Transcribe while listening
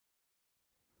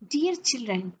Dear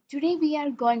children, today we are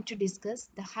going to discuss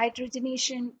the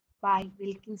hydrogenation by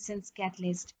Wilkinson's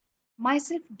catalyst.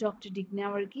 Myself, Dr. Digna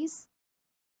Varghese.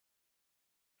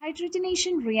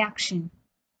 Hydrogenation reaction,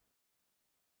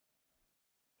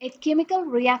 a chemical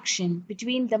reaction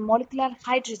between the molecular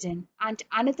hydrogen and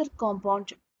another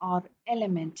compound or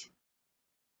element.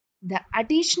 The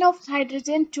addition of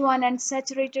hydrogen to an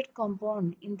unsaturated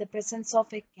compound in the presence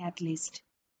of a catalyst.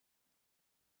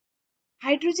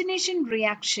 Hydrogenation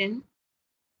reaction,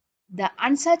 the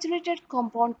unsaturated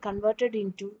compound converted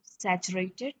into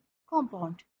saturated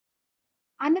compound.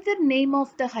 Another name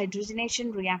of the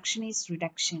hydrogenation reaction is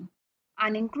reduction,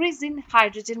 an increase in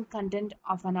hydrogen content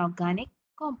of an organic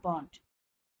compound.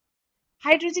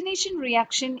 Hydrogenation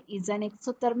reaction is an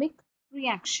exothermic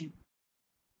reaction.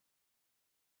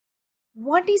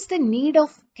 What is the need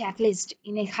of catalyst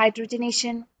in a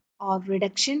hydrogenation or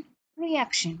reduction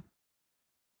reaction?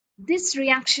 This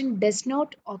reaction does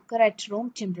not occur at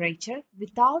room temperature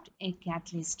without a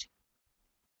catalyst.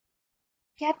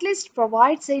 Catalyst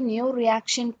provides a new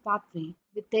reaction pathway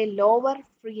with a lower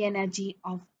free energy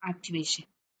of activation.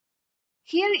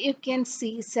 Here you can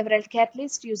see several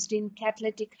catalysts used in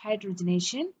catalytic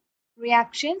hydrogenation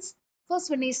reactions.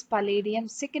 First one is palladium,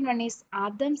 second one is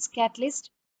Adams catalyst,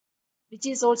 which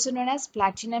is also known as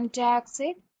platinum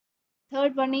dioxide.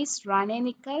 Third one is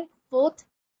Raney-nickel, fourth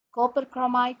copper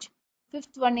chromite,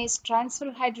 fifth one is transfer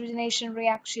hydrogenation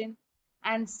reaction,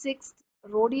 and sixth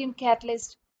rhodium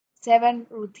catalyst, seven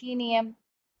ruthenium,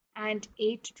 and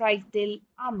eight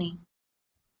triethylamine.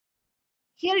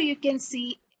 Here you can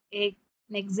see an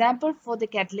example for the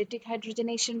catalytic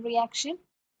hydrogenation reaction.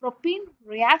 Propene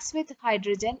reacts with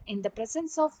hydrogen in the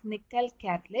presence of nickel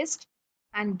catalyst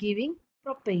and giving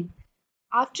propane.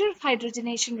 After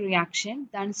hydrogenation reaction,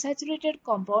 the unsaturated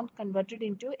compound converted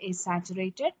into a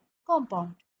saturated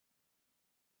compound.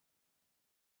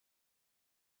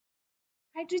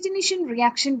 Hydrogenation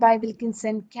reaction by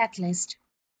Wilkinson catalyst.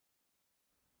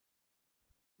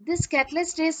 This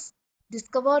catalyst is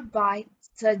discovered by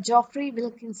Sir Geoffrey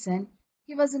Wilkinson.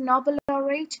 He was a Nobel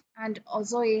laureate and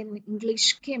also an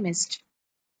English chemist.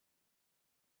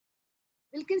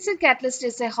 Wilkinson catalyst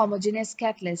is a homogeneous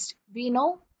catalyst. We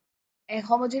know a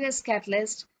homogeneous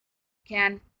catalyst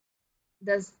can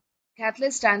the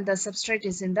catalyst and the substrate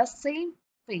is in the same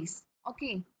phase.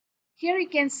 Okay. Here you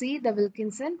can see the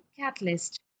Wilkinson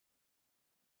catalyst.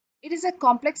 It is a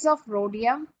complex of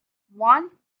rhodium 1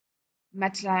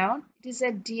 metal ion. It is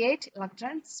a D8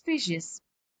 electron species.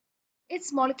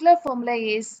 Its molecular formula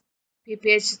is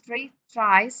ppH3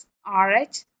 thrice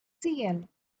RHCl.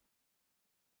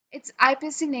 Its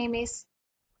IPC name is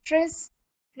tris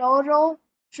fluoro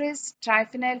tris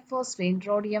triphenylphosphine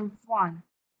rhodium 1.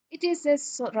 It is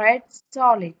a red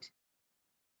solid.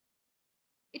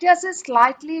 It has a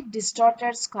slightly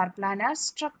distorted square-planar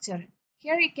structure.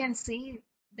 Here you can see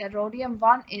the rhodium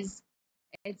 1 is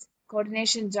its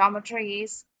coordination geometry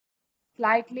is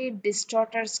slightly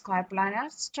distorted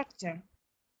square-planar structure.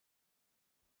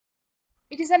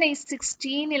 It is an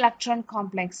 16 electron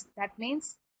complex. That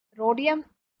means rhodium,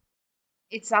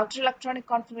 its outer electronic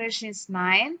configuration is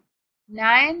 9.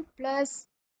 9 plus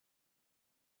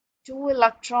 2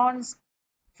 electrons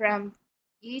from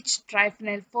each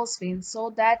triphenylphosphine. So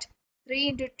that 3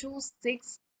 into 2,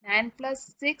 6. 9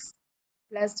 plus 6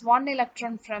 plus 1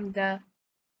 electron from the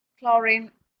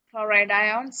chloride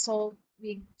ion. So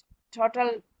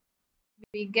total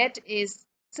we get is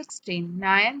 16.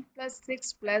 9 plus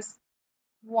 6 plus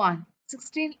 1.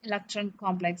 16 electron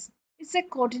complex. It's a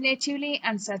coordinatively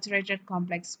unsaturated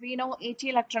complex. We know 80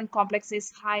 electron complex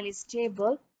is highly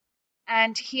stable,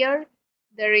 and here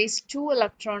there is 2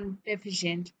 electron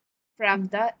deficient from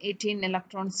the 18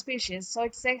 electron species. So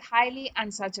it's a highly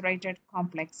unsaturated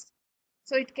complex.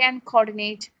 So it can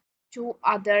coordinate to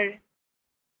other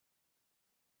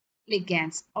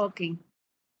ligands. Okay.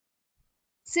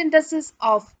 Synthesis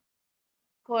of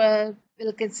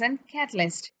Wilkinson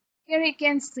catalyst. Here you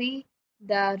can see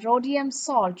the rhodium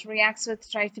salt reacts with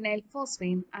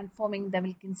triphenylphosphine and forming the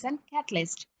Wilkinson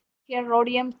catalyst. Here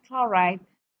rhodium chloride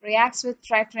reacts with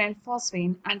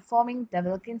triphenylphosphine and forming the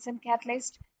Wilkinson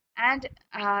catalyst, and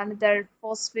another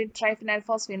phosphine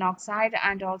triphenylphosphine oxide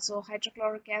and also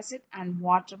hydrochloric acid and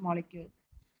water molecule.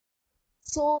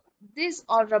 So these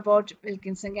are about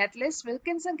Wilkinson catalyst.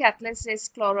 Wilkinson catalyst is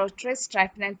chlorotris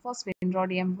triphenylphosphine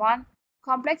rhodium 1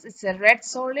 complex. It's a red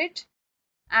solid,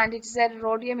 and it is a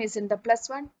rhodium is in the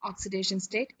 +1 oxidation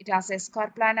state. It has a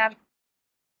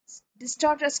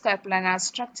distorted square planar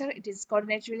structure. It is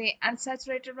coordinatively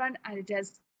unsaturated one, and it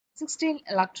has 16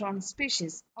 electron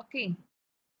species. Okay.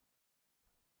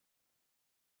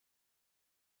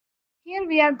 Here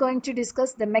we are going to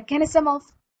discuss the mechanism of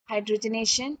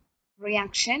hydrogenation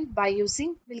reaction by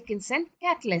using Wilkinson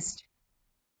catalyst.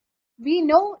 We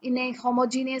know in a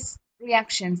homogeneous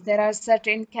reactions there are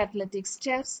certain catalytic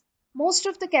steps. Most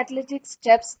of the catalytic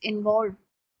steps involve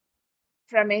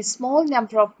from a small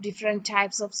number of different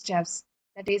types of steps,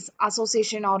 that is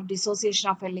association or dissociation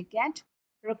of a ligand,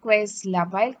 requires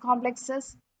labile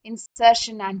complexes,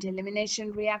 insertion and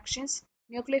elimination reactions,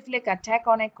 nucleophilic attack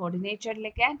on a coordinated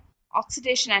ligand,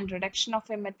 oxidation and reduction of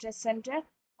a metacenter,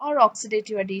 or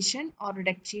oxidative addition or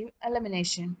reductive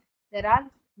elimination. There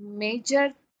are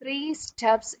major three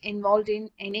steps involved in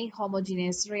any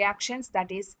homogeneous reactions, that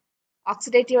is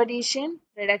oxidative addition,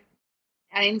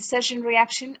 insertion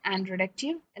reaction and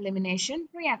reductive elimination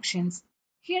reactions.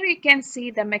 Here you can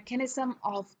see the mechanism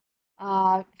of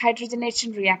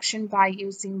hydrogenation reaction by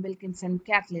using Wilkinson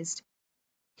catalyst.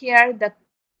 Here the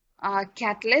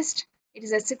catalyst, it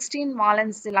is a 16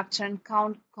 valence electron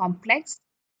count complex,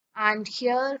 and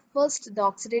here first the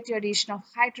oxidative addition of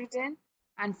hydrogen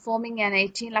and forming an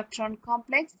 18 electron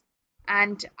complex,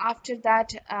 and after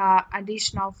that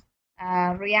addition of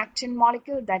reactant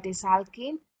molecule, that is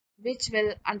alkene, which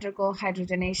will undergo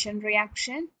hydrogenation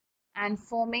reaction and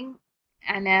forming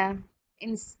an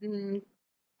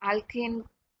alkene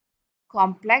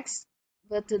complex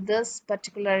with this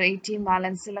particular 18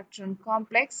 valence electron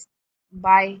complex.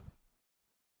 By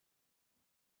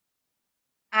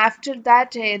after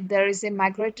that there is a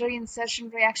migratory insertion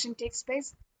reaction takes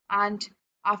place, and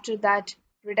after that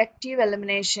reductive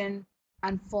elimination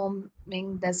and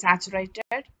forming the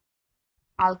saturated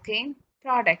alkane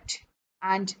product,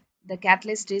 and the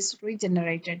catalyst is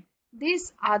regenerated.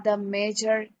 These are the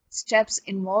major steps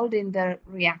involved in the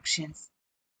reactions.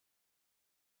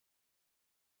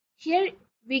 Here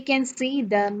we can see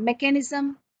the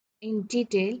mechanism in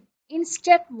detail. In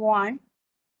step 1,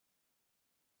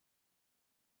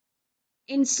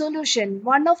 in solution,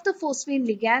 one of the phosphine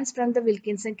ligands from the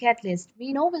Wilkinson catalyst.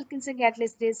 We know Wilkinson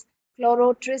catalyst is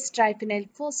chlorotris triphenyl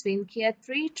phosphine. Here,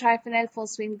 three triphenyl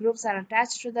phosphine groups are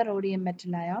attached to the rhodium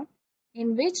metal ion,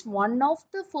 in which one of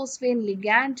the phosphine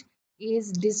ligand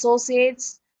is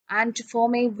dissociates and to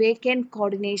form a vacant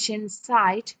coordination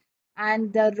site,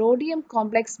 and the rhodium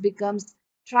complex becomes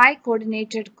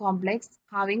tri-coordinated complex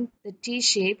having the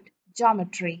T-shaped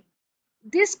geometry.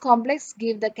 This complex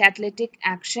gives the catalytic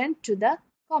action to the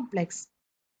complex.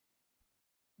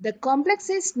 The complex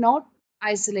is not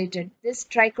isolated. This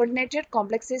tricoordinated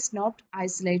complex is not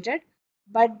isolated,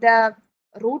 but the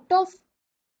route of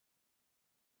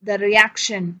the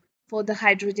reaction for the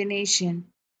hydrogenation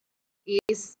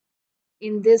is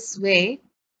in this way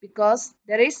because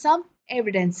there is some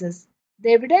evidences.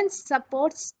 The evidence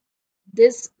supports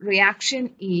this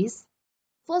reaction is,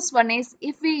 first one is,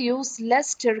 if we use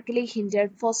less sterically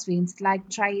hindered phosphines like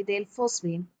triethyl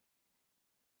phosphine,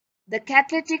 the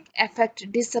catalytic effect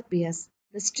disappears.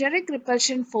 The steric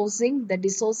repulsion forcing the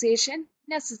dissociation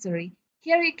necessary.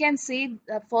 Here you can see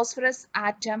the phosphorus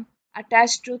atom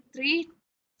attached to three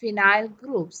phenyl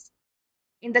groups.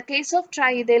 In the case of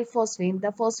triethyl phosphine,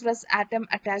 the phosphorus atom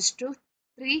attached to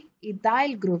three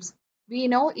ethyl groups. We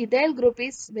know ethyl group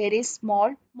is very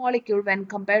small molecule when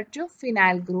compared to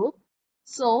phenyl group.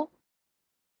 So,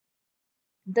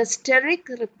 the steric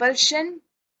repulsion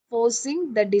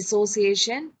forcing the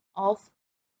dissociation of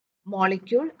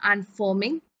molecule and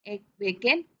forming a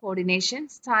vacant coordination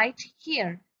site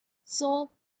here.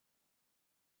 So,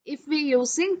 if we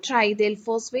using triethyl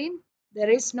phosphine, there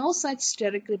is no such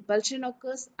steric repulsion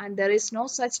occurs and there is no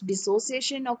such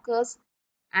dissociation occurs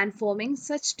and forming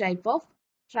such type of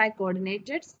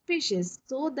tri-coordinated species.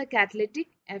 So, the catalytic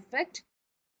effect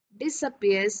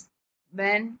disappears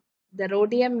when the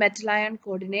rhodium metal ion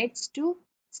coordinates to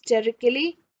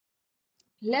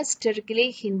less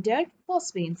sterically hindered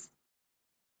phosphines.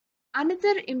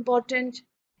 Another important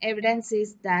evidence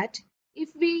is that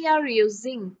if we are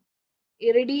using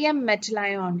iridium metal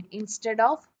ion instead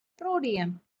of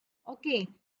rhodium, okay,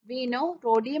 we know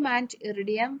rhodium and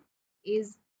iridium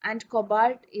is and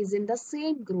cobalt is in the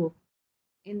same group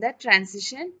in the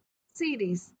transition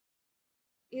series.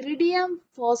 Iridium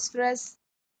phosphorus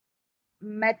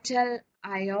metal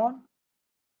ion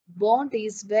bond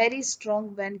is very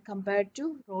strong when compared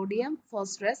to rhodium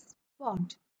phosphorus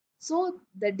bond. So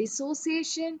the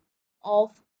dissociation of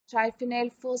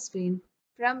triphenyl phosphine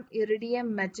from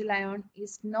iridium metal ion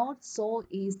is not so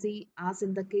easy as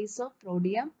in the case of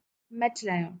rhodium metal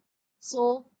ion.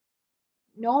 So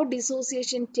no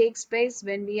dissociation takes place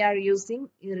when we are using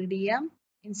iridium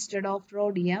instead of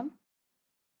rhodium,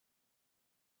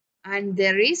 and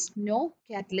there is no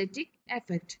catalytic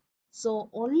effect. So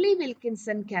only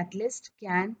Wilkinson catalyst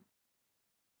can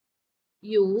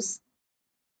use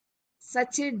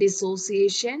such a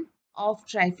dissociation of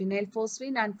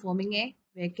triphenylphosphine and forming a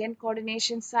vacant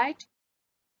coordination site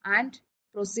and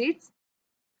proceeds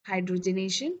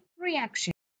hydrogenation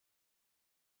reaction.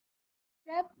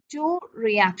 Step 2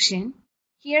 reaction.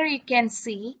 Here you can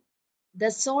see the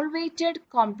solvated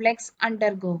complex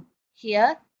undergo.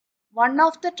 Here one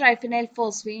of the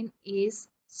triphenylphosphine is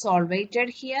solvated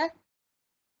here.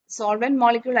 Solvent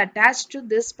molecule attached to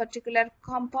this particular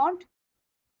compound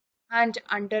and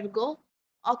undergo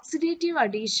oxidative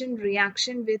addition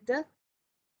reaction with the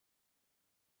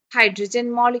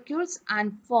hydrogen molecules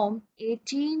and form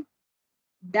 18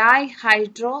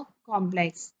 dihydro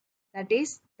complex.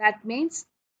 That means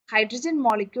hydrogen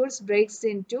molecules breaks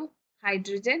into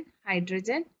hydrogen.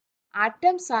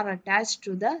 Atoms are attached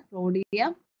to the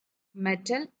rhodium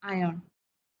metal ion.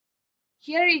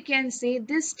 Here you can see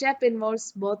this step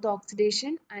involves both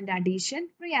oxidation and addition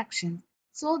reaction.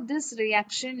 So this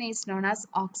reaction is known as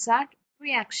oxide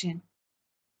reaction.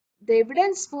 The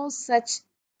evidence for such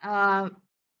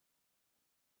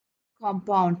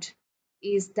compound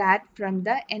is that from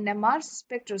the NMR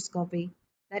spectroscopy.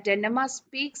 That NMR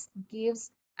peaks gives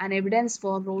an evidence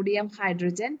for rhodium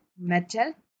hydrogen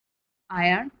metal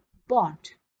ion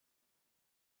bond.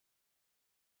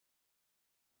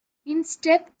 In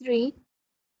step 3,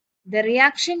 the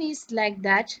reaction is like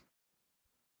that.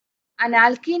 An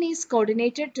alkene is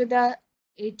coordinated to the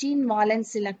 18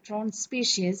 valence electron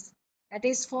species that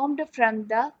is formed from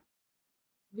the,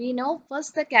 we know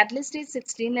first the catalyst is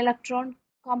 16 electron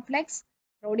complex.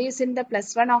 Rhodium is in the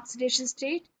 +1 oxidation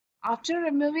state. After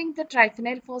removing the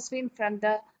triphenylphosphine from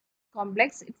the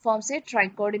complex, it forms a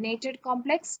tricoordinated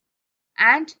complex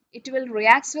and it will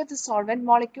react with the solvent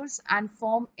molecules and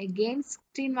form again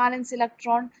 16 valence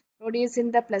electron. Rhodium is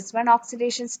in the +1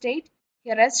 oxidation state.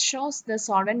 Here S shows the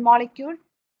solvent molecule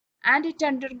and it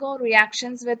undergo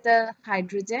reactions with the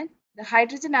hydrogen. The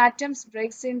hydrogen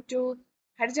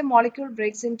molecule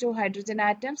breaks into hydrogen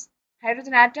atoms.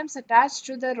 Hydrogen atoms attach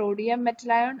to the rhodium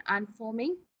metal ion and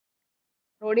forming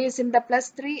rhodium is in the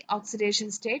 +3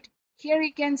 oxidation state. Here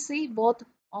you can see both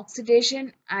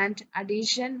oxidation and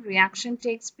addition reaction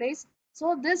takes place.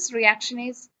 So this reaction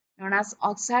is known as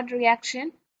oxide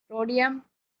reaction. Rhodium,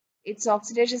 its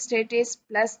oxidation state is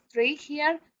 +3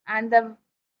 here and the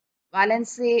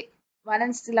valence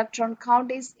electron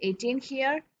count is 18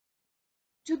 here.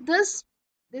 To this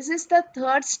is the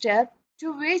third step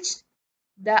to which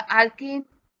the alkene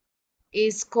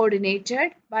is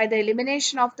coordinated by the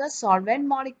elimination of the solvent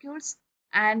molecules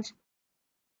and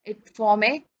it form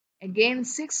a again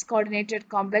 6 coordinated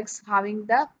complex having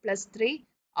the +3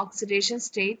 oxidation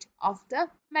state of the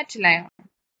metal ion.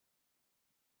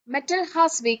 Metal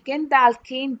has weakened the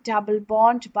alkene double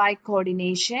bond by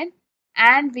coordination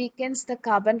and weakens the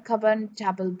carbon-carbon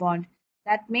double bond.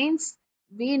 That means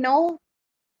we know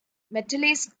metal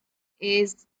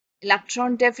is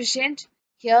electron deficient.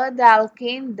 Here the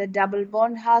alkene, the double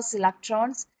bond has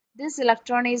electrons. This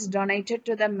electron is donated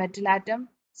to the metal atom,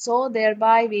 so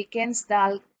thereby weakens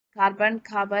the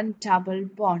carbon-carbon double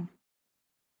bond.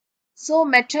 So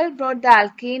metal brought the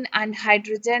alkene and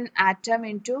hydrogen atom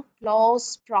into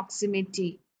close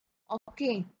proximity.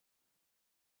 Okay.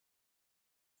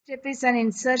 Step is an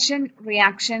insertion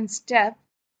reaction step.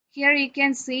 Here you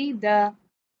can see the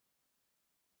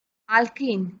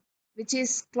alkene, which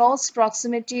is close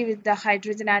proximity with the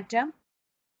hydrogen atom.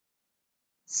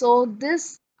 So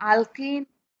this alkene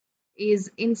is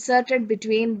inserted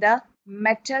between the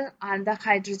metal and the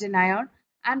hydrogen ion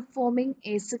and forming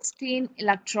a 16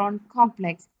 electron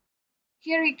complex.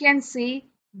 Here you can see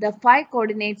the 5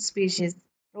 coordinate species.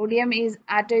 Rhodium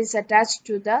atom is attached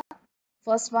to the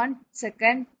first one,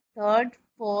 second, third,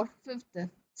 fourth, fifth.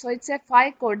 So it's a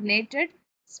 5 coordinated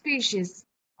species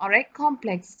or a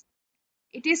complex.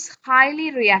 It is highly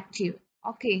reactive.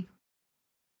 Okay.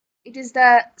 It is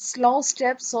the slow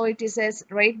step, so it is a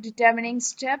rate determining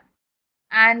step.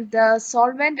 And the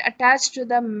solvent attached to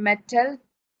the metal.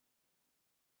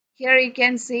 Here you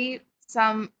can see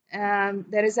some,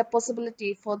 there is a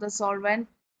possibility for the solvent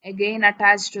again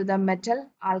attached to the metal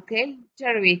alkyl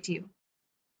derivative.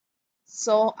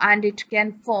 So, and it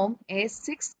can form a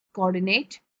 6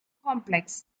 coordinate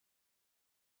complex.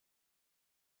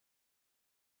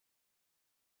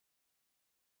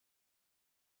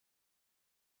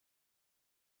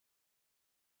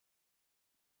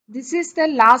 This is the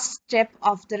last step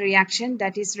of the reaction,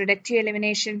 that is reductive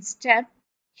elimination step.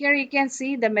 Here you can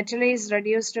see the metal is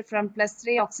reduced from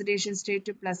 +3 oxidation state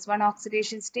to +1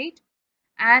 oxidation state.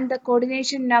 And the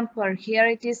coordination number, here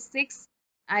it is 6,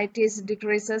 it is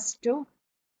decreases to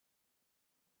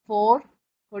 4,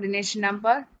 coordination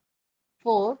number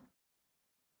 4.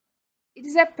 It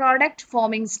is a product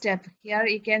forming step. Here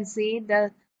you can see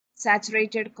the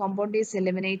saturated compound is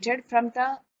eliminated from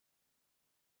the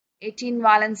 18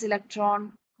 valence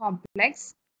electron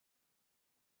complex.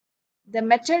 The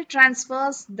metal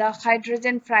transfers the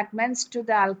hydrogen fragments to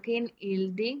the alkene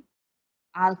yielding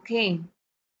alkane.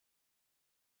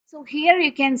 So here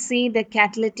you can see the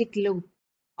catalytic loop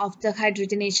of the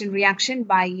hydrogenation reaction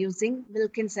by using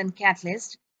Wilkinson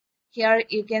catalyst. Here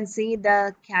you can see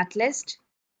the catalyst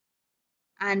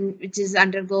and which is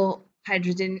undergo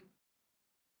hydrogen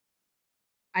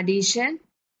addition.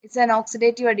 It's an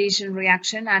oxidative addition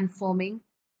reaction and forming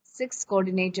 6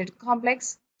 coordinated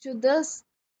complex. To this,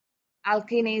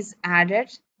 alkene is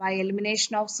added by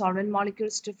elimination of solvent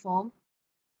molecules to form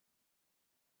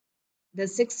the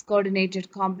 6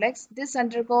 coordinated complex. This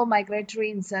undergo migratory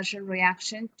insertion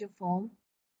reaction to form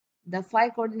the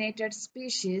 5 coordinated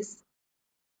species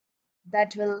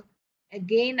that will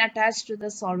again attach to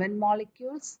the solvent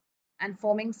molecules and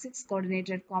forming 6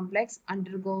 coordinated complex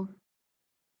undergo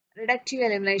reductive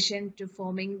elimination to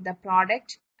forming the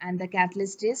product and the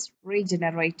catalyst is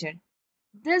regenerated.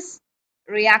 This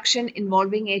reaction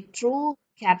involving a true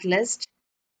catalyst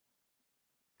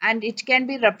and it can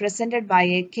be represented by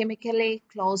a chemically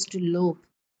closed loop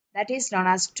that is known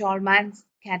as Tollmann's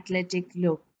catalytic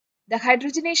loop. The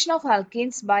hydrogenation of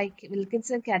alkenes by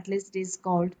Wilkinson catalyst is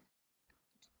called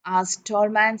as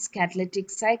Tollmann's catalytic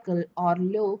cycle or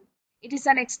loop. It is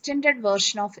an extended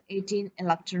version of 18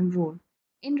 electron rule.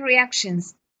 In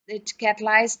reactions it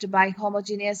catalyzed by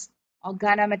homogeneous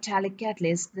organometallic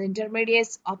catalyst, the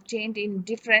intermediates obtained in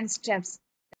different steps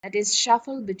that is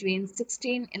shuffle between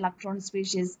 16 electron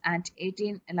species and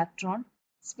 18 electron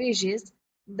species.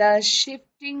 The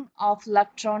shifting of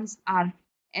electrons are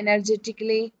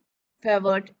energetically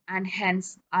favored and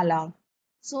hence allowed.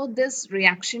 So this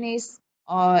reaction is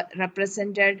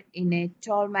represented in a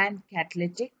Tollmann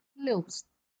catalytic loops.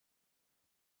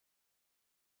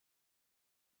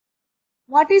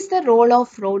 What is the role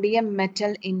of rhodium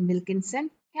metal in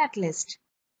Wilkinson catalyst?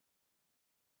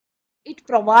 It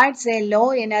provides a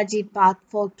low energy path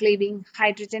for cleaving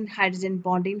hydrogen-hydrogen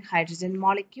bonding hydrogen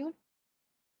molecule.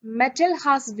 Metal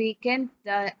has weakened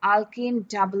the alkene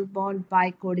double bond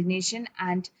by coordination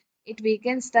and it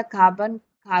weakens the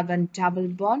carbon-carbon double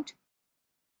bond.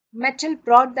 Metal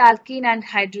brought the alkene and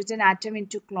hydrogen atom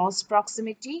into close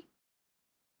proximity.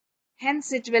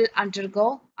 Hence, it will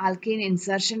undergo alkene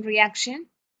insertion reaction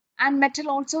and metal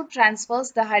also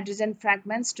transfers the hydrogen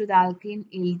fragments to the alkene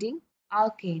yielding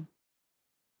alkane.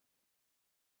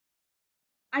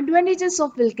 Advantages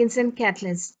of Wilkinson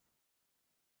catalyst.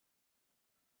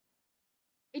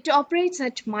 It operates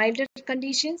at milder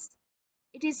conditions.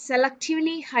 It is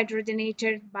selectively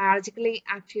hydrogenated biologically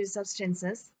active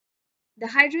substances. The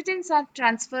hydrogens are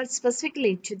transferred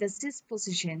specifically to the cis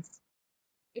positions.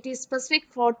 It is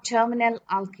specific for terminal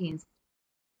alkenes.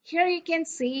 Here you can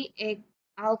see a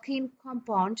alkene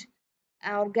compound,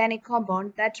 an organic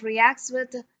compound that reacts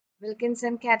with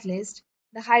Wilkinson catalyst.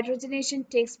 The hydrogenation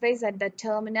takes place at the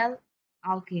terminal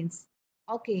alkenes.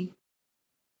 Okay,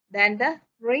 then the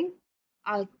ring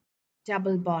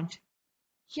double bond.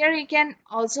 Here you can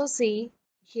also see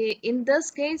here in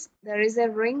this case there is a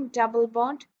ring double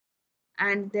bond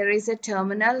and there is a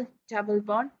terminal double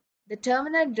bond. The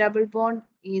terminal double bond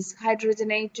is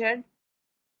hydrogenated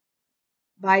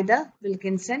by the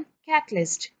Wilkinson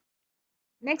catalyst.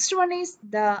 Next one is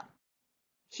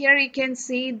here you can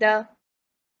see the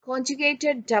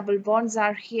conjugated double bonds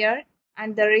are here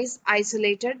and there is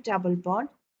isolated double bond.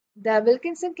 The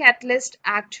Wilkinson catalyst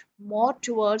acts more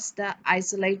towards the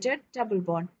isolated double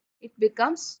bond. It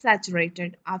becomes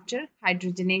saturated after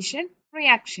hydrogenation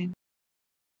reaction.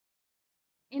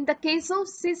 In the case of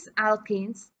cis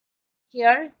alkenes,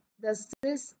 here the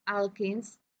cis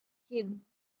alkenes,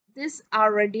 these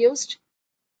are reduced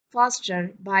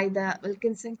faster by the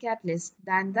Wilkinson catalyst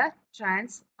than the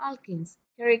trans alkenes.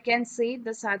 Here you can see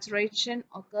the saturation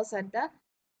occurs at the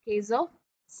case of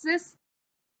cis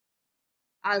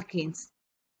alkenes.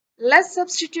 Less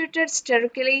substituted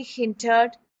sterically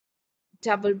hindered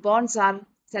double bonds are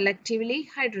selectively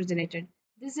hydrogenated.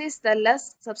 This is the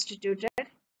less substituted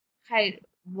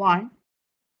one.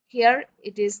 Here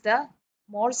it is the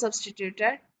more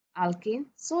substituted alkene.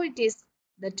 So it is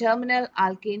the terminal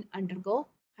alkene undergo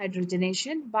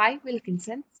hydrogenation by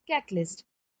Wilkinson's catalyst.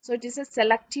 So it is a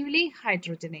selectively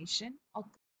hydrogenation.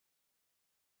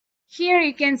 Here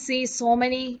you can see so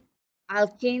many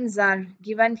alkanes are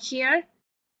given here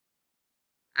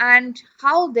and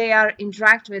how they are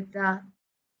interact with the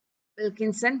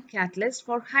Wilkinson catalyst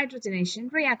for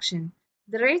hydrogenation reaction.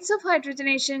 The rates of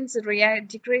hydrogenation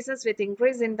decreases with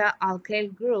increase in the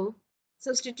alkyl group.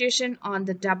 substitution on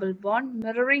the double bond,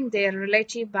 mirroring their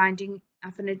relative binding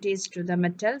affinities to the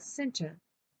metal center.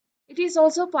 It is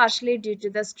also partially due to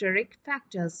the steric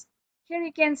factors. Here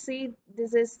you can see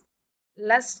this is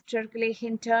less sterically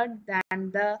hindered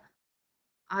than the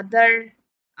other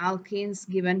alkenes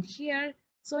given here,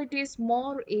 so it is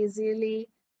more easily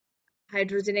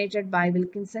hydrogenated by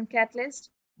Wilkinson catalyst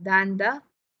than the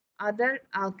other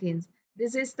alkenes.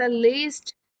 This is the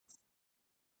least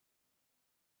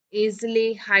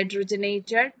easily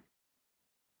hydrogenated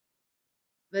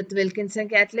with Wilkinson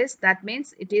catalyst. That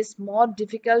means it is more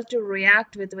difficult to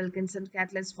react with Wilkinson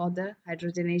catalyst for the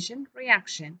hydrogenation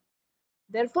reaction.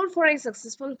 Therefore, for a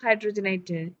successful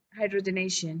hydrogenation,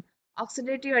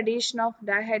 oxidative addition of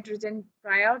dihydrogen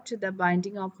prior to the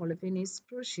binding of olefin is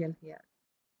crucial here.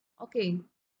 Okay,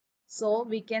 so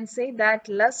we can say that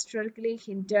less sterically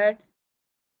hindered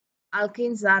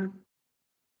alkenes are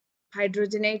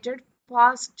hydrogenated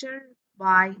faster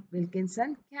by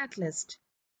Wilkinson catalyst.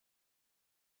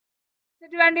 The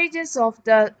advantages of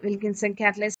the Wilkinson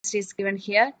catalyst is given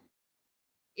here.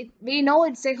 We know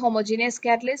it's a homogeneous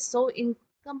catalyst, so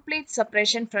incomplete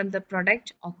separation from the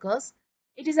product occurs.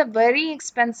 It is a very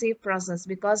expensive process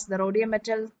because the rhodium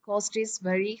metal cost is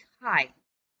very high.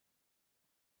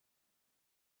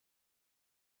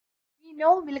 We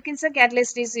know Wilkinson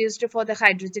catalyst is used for the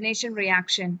hydrogenation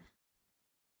reaction.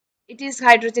 It is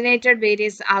hydrogenated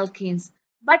various alkenes,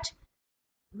 but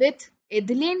with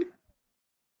ethylene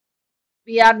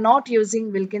we are not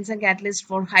using Wilkinson catalyst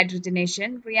for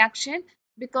hydrogenation reaction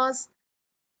because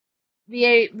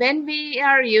when we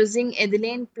are using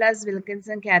ethylene plus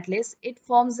Wilkinson catalyst, it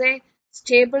forms a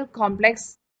stable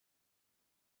complex,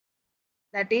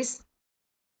 that is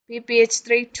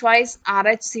PPH3 twice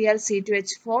RHCl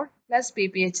C2H4 plus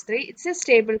PPH3. It's a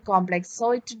stable complex,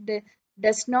 so it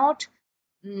does not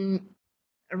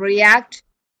react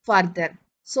further.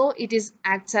 So it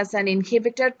acts as an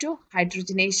inhibitor to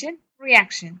hydrogenation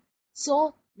reaction.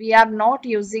 So we are not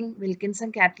using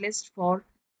Wilkinson catalyst for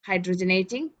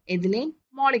hydrogenating ethylene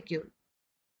molecule.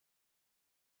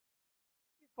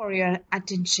 For your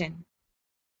attention.